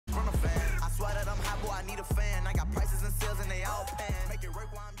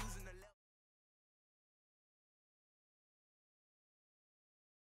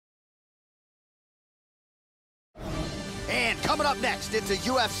Coming up next, it's a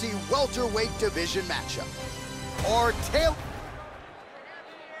UFC welterweight division matchup. Or tail.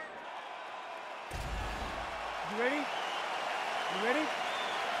 You ready? You ready?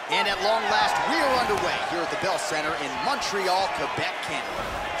 And at long last, we are underway here at the Bell Center in Montreal, Quebec, Canada.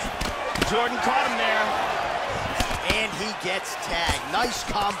 Jordan caught him there. And he gets tagged. Nice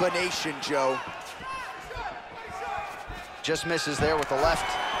combination, Joe. Just misses there with the left.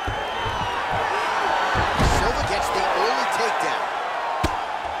 Silva gets the early takedown.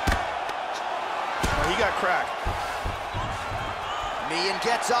 Oh, he got cracked. Meian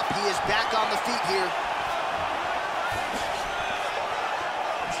gets up. He is back on the feet here.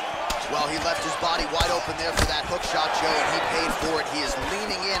 Well, he left his body wide open there for that hook shot, Joe, and he paid for it. He is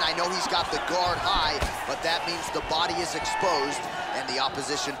leaning in. I know he's got the guard high, but that means the body is exposed, and the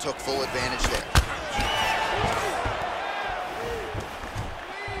opposition took full advantage there.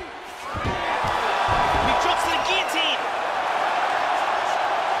 He drops to the guillotine.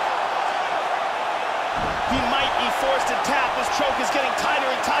 He might be forced to tap. This choke is getting tighter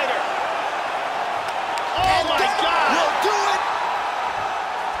and tighter. Oh, and my God! Will do it!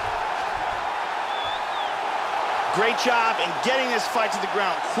 Great job in getting this fight to the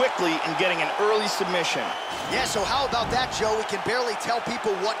ground quickly and getting an early submission. Yeah, so how about that, Joe? We can barely tell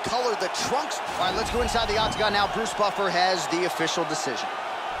people what color the trunks. All right, let's go inside the octagon now. Bruce Buffer has the official decision.